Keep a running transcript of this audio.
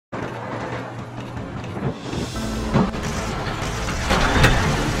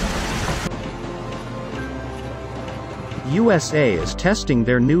USA is testing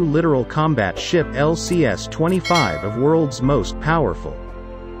their new Littoral Combat Ship LCS-29 of world's most powerful.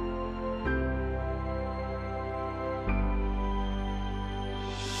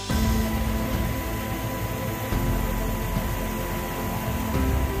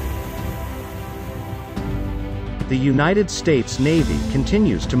 The United States Navy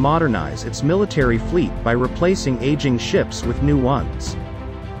continues to modernize its military fleet by replacing aging ships with new ones.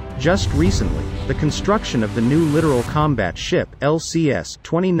 Just recently, the construction of the new Littoral Combat Ship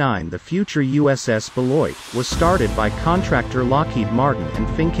LCS-29, the future USS Beloit, was started by contractor Lockheed Martin and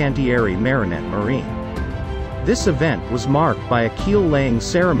Fincantieri Marinette Marine. This event was marked by a keel-laying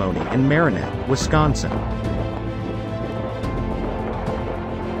ceremony in Marinette, Wisconsin.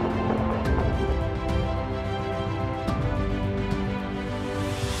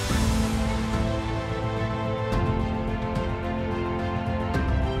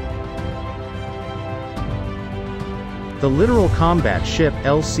 The Littoral Combat Ship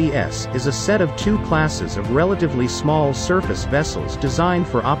LCS is a set of two classes of relatively small surface vessels designed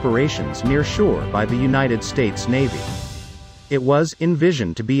for operations near shore by the United States Navy. It was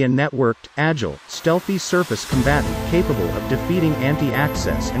envisioned to be a networked, agile, stealthy surface combatant capable of defeating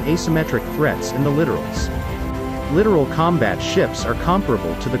anti-access and asymmetric threats in the littorals. Littoral combat ships are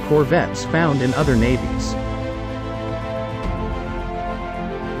comparable to the corvettes found in other navies.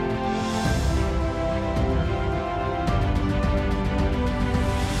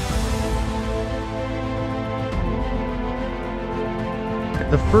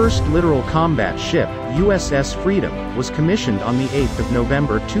 The first Littoral Combat Ship, USS Freedom, was commissioned on the 8th of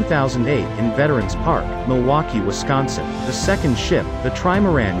November 2008 in Veterans Park, Milwaukee, Wisconsin. The second ship, the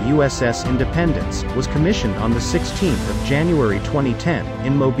trimaran USS Independence, was commissioned on the 16th of January 2010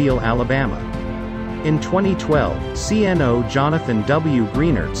 in Mobile, Alabama. In 2012, CNO Jonathan W.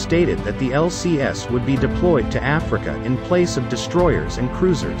 Greenert stated that the LCS would be deployed to Africa in place of destroyers and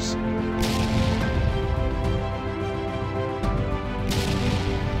cruisers.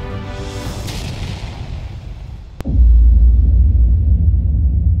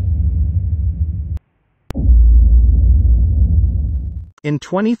 In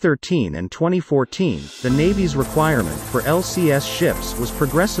 2013 and 2014, the Navy's requirement for LCS ships was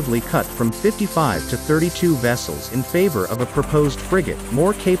progressively cut from 55 to 32 vessels in favor of a proposed frigate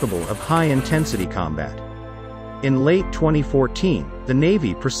more capable of high-intensity combat. In late 2014, the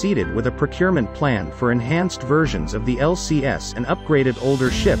Navy proceeded with a procurement plan for enhanced versions of the LCS and upgraded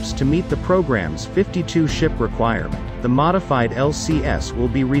older ships to meet the program's 52-ship requirement. The modified LCS will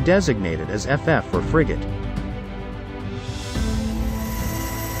be redesignated as FF or frigate.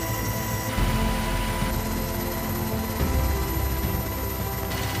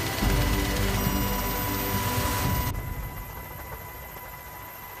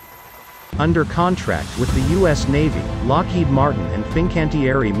 Under contract with the U.S. Navy, Lockheed Martin and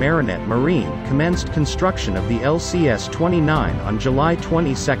Fincantieri Marinette Marine commenced construction of the LCS-29 on July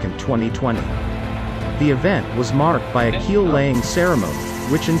 22, 2020. The event was marked by a keel-laying ceremony,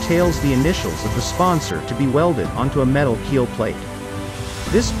 which entails the initials of the sponsor to be welded onto a metal keel plate.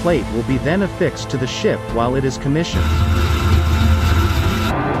 This plate will be then affixed to the ship while it is commissioned.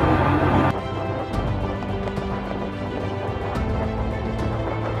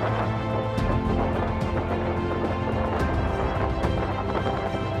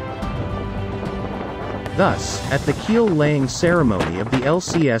 Thus, at the keel-laying ceremony of the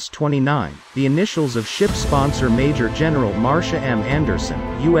LCS-29, the initials of ship sponsor Major General Marcia M. Anderson,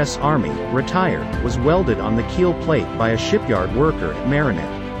 U.S. Army, retired, was welded on the keel plate by a shipyard worker at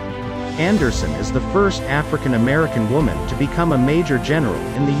Marinette. Anderson is the first African-American woman to become a Major General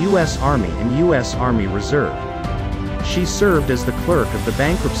in the U.S. Army and U.S. Army Reserve. She served as the clerk of the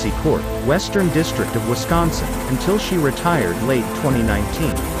Bankruptcy Court, Western District of Wisconsin, until she retired late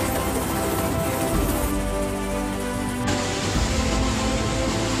 2019.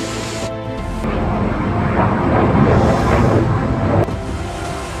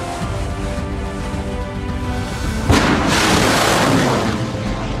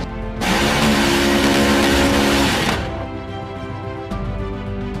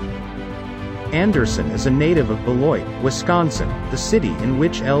 Anderson is a native of Beloit, Wisconsin, the city in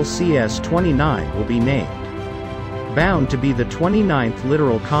which LCS-29 will be named. Bound to be the 29th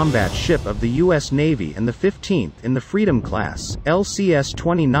Littoral Combat Ship of the U.S. Navy and the 15th in the Freedom class,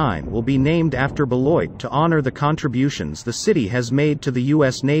 LCS-29 will be named after Beloit to honor the contributions the city has made to the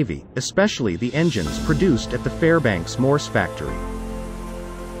U.S. Navy, especially the engines produced at the Fairbanks Morse factory.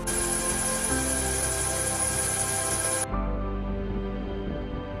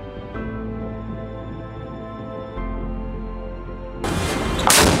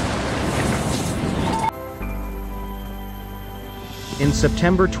 In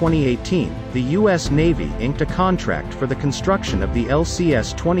September 2018, the U.S. Navy inked a contract for the construction of the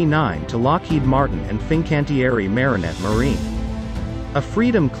LCS-29 to Lockheed Martin and Fincantieri Marinette Marine. A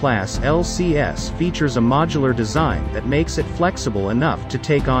Freedom-class LCS features a modular design that makes it flexible enough to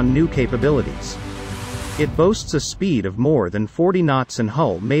take on new capabilities. It boasts a speed of more than 40 knots and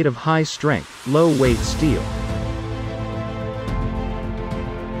hull made of high-strength, low-weight steel.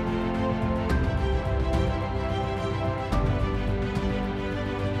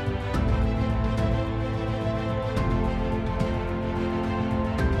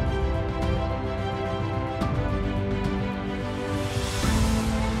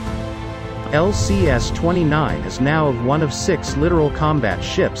 LCS-29 is now one of 6 Littoral Combat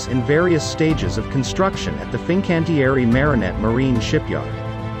Ships in various stages of construction at the Fincantieri Marinette Marine Shipyard.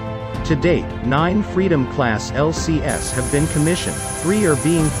 To date, 9 Freedom-class LCS have been commissioned, 3 are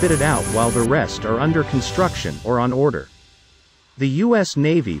being fitted out while the rest are under construction or on order. The U.S.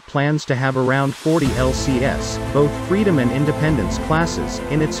 Navy plans to have around 40 LCS, both Freedom and Independence classes,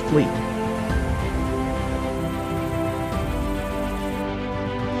 in its fleet.